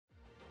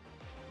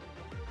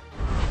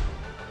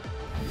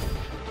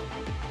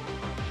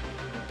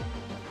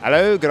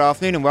Hello, good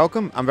afternoon and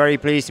welcome. I'm very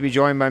pleased to be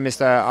joined by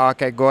Mr.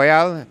 R.K.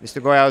 Goyal. Mr.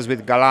 Goyal is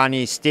with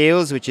Kalyani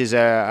Steels, which is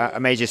a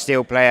major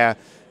steel player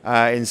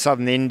in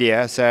southern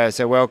India.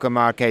 So welcome,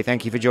 R.K.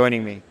 Thank you for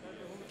joining me.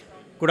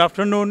 Good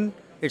afternoon.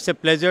 It's a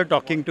pleasure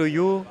talking to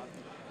you.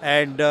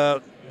 And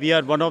we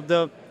are one of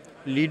the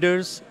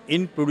leaders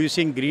in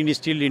producing green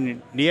steel in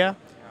India.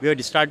 We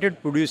had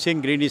started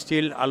producing green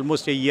steel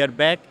almost a year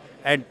back.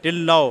 And till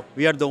now,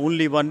 we are the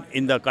only one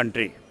in the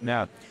country.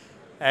 Yeah.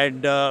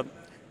 And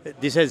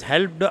this has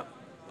helped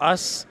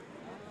us,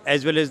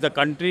 as well as the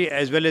country,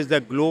 as well as the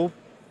globe,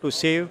 to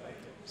save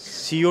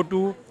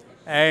CO2.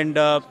 And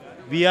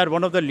we are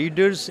one of the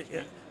leaders.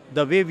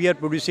 The way we are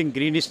producing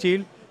green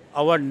steel,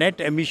 our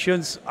net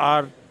emissions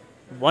are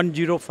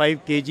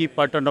 105 kg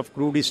per ton of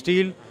crude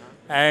steel,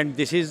 and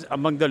this is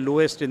among the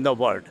lowest in the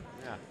world.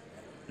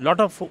 A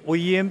lot of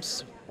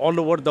OEMs all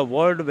over the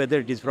world, whether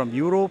it is from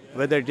Europe,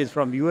 whether it is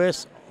from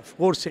US, of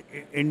course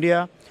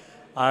India,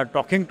 are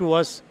talking to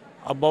us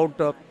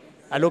about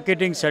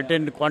allocating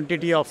certain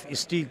quantity of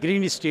steel,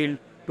 green steel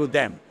to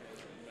them.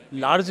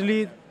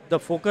 Largely, the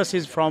focus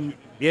is from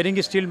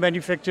bearing steel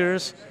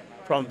manufacturers,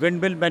 from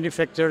windmill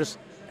manufacturers,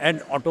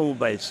 and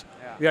automobiles.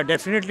 We are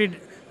definitely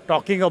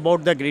talking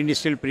about the green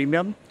steel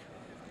premium.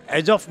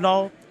 As of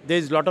now, there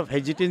is a lot of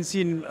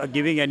hesitancy in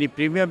giving any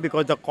premium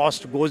because the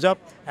cost goes up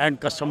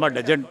and customer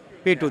doesn't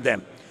pay to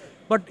them.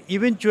 But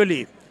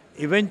eventually,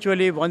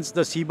 once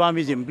the CBAM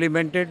is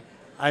implemented,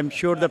 I'm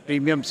sure the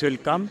premiums will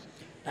come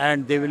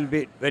and they will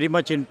be very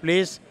much in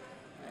place.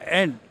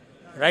 And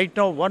right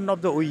now, one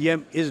of the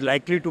OEM is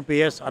likely to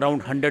pay us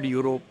around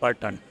 €100 per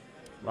ton.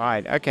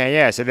 Right, okay,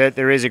 yeah, so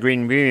there is a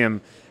green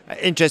premium.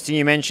 Interesting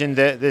you mentioned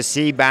the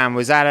CBAM.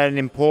 Was that an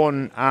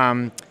important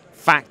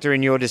factor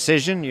in your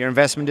decision, your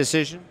investment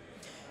decision?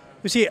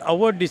 You see,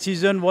 our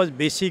decision was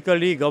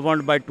basically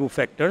governed by two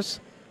factors.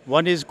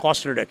 One is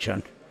cost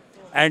reduction,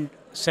 and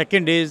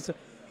second is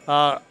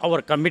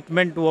our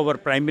commitment to our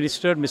Prime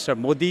Minister, Mr.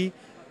 Modi,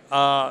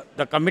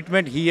 the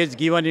commitment he has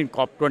given in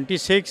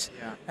COP26,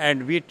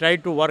 and we try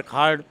to work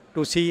hard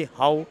to see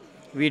how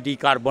we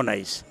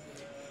decarbonize.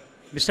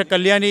 Mr.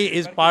 Kalyani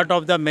is part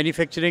of the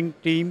manufacturing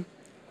team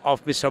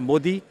of Mr.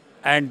 Modi,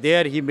 and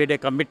there he made a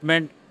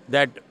commitment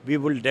that we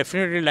will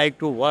definitely like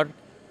to work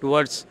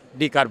towards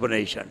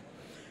decarbonization.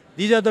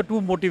 These are the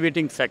two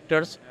motivating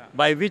factors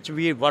by which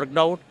we worked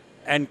out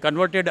and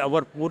converted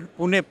our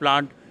Pune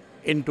plant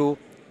into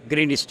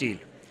green steel.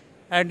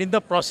 And in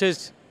the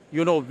process,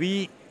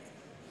 we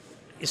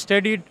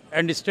studied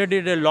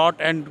a lot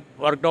and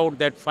worked out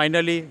that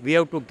finally we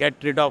have to get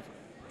rid of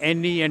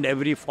any and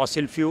every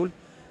fossil fuel,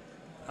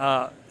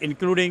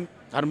 including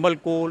thermal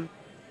coal,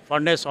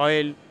 furnace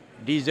oil,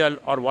 diesel,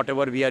 or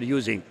whatever we are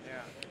using.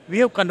 We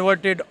have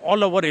converted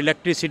all our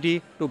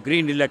electricity to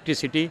green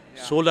electricity,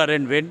 solar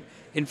and wind.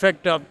 In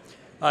fact,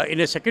 in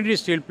a secondary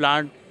steel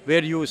plant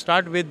where you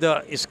start with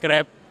the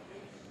scrap,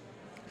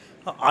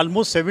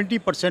 almost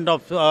 70%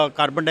 of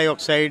carbon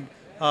dioxide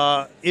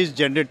is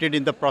generated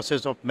in the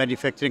process of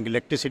manufacturing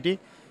electricity.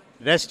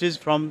 Rest is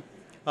from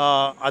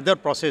other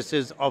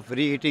processes of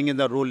reheating in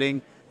the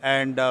rolling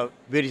and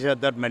various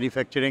other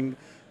manufacturing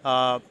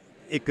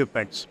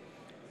equipments.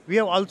 We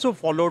have also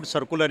followed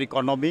circular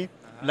economy.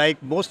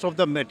 Like most of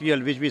the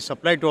material which we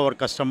supply to our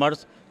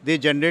customers, they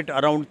generate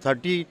around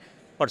 30%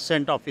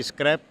 of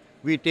scrap.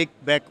 We take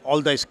back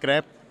all the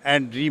scrap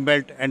and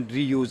remelt and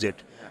reuse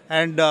it.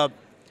 And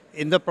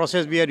in the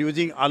process, we are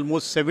using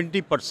almost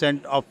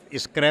 70% of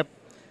scrap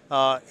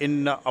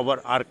in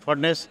our arc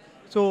furnace.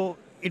 So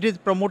it is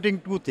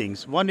promoting two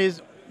things. One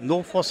is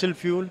no fossil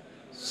fuel,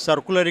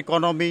 circular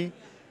economy,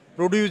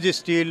 produce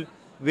steel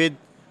with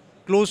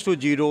close to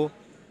zero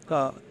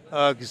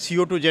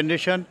CO2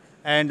 generation,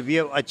 and we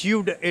have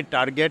achieved a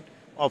target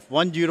of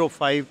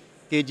 105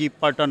 kg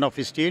per ton of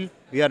steel.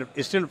 We are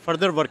still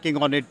further working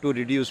on it to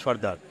reduce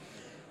further.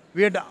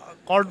 We had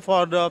called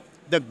for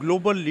the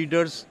global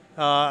leaders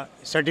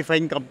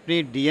certifying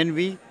company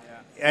DNV,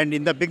 and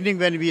in the beginning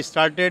when we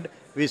started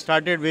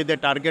with a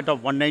target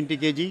of 190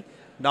 kg.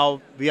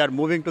 Now we are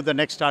moving to the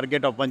next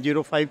target of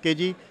 105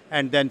 kg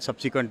and then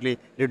subsequently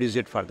reduce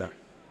it further.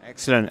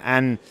 Excellent.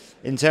 And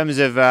in terms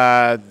of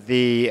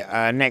the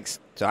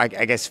next, I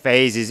guess,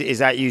 phase, is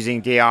that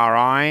using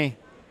DRI?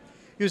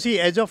 You see,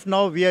 as of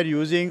now, we are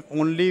using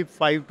only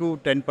 5 to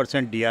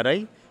 10%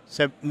 DRI,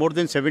 more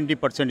than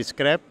 70%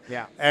 scrap,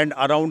 and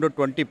around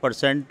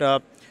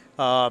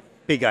 20%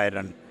 pig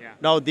iron.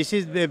 Now, this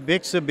is the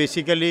mix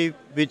basically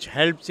which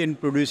helps in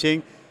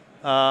producing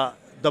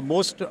the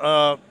most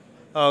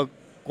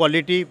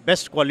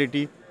best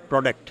quality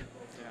product.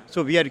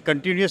 So we are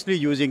continuously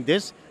using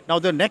this. Now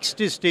the next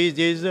stage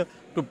is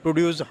to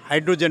produce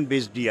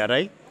hydrogen-based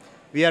DRI.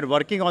 We are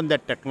working on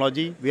that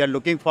technology. We are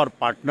looking for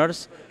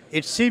partners.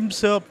 It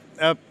seems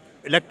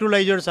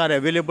electrolyzers are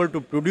available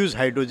to produce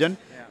hydrogen,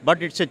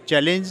 but it's a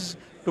challenge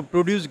to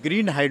produce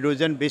green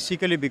hydrogen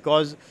basically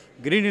because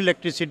green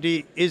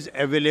electricity is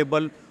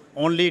available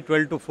only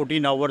 12 to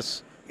 14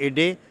 hours a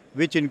day,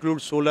 which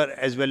includes solar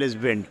as well as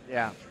wind.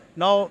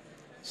 Now,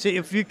 see,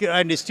 if we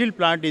and steel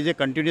plant is a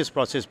continuous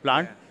process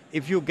plant.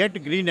 if you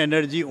get green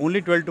energy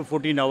only 12 to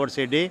 14 hours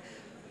a day,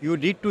 you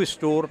need to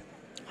store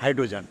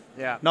hydrogen.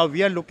 Yeah. Now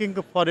we are looking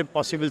for a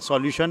possible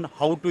solution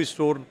how to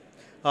store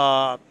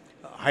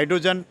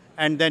hydrogen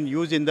and then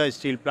use in the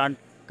steel plant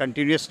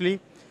continuously,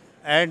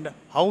 and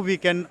how we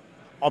can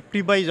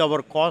optimize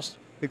our cost,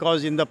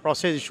 because in the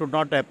process it should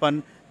not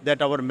happen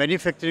that our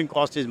manufacturing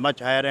cost is much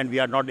higher and we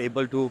are not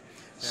able to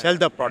sell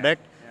the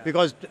product,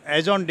 because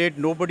as on date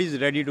nobody is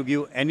ready to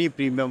give any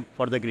premium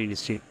for the green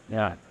steel.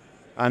 Yeah.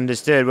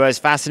 Understood. Well, it's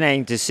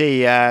fascinating to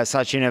see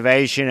such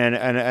innovation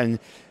and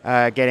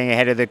getting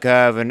ahead of the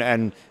curve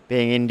and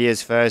being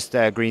India's first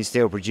green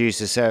steel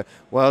producer. So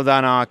well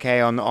done, RK,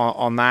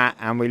 on that,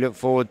 and we look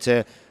forward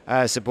to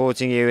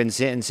supporting you and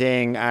seeing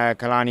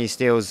Kalyani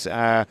Steels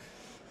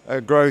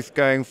growth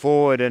going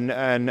forward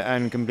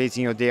and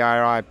completing your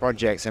DRI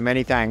project. So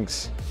many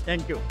thanks.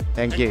 Thank you.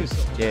 Thank you. So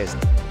much. Cheers.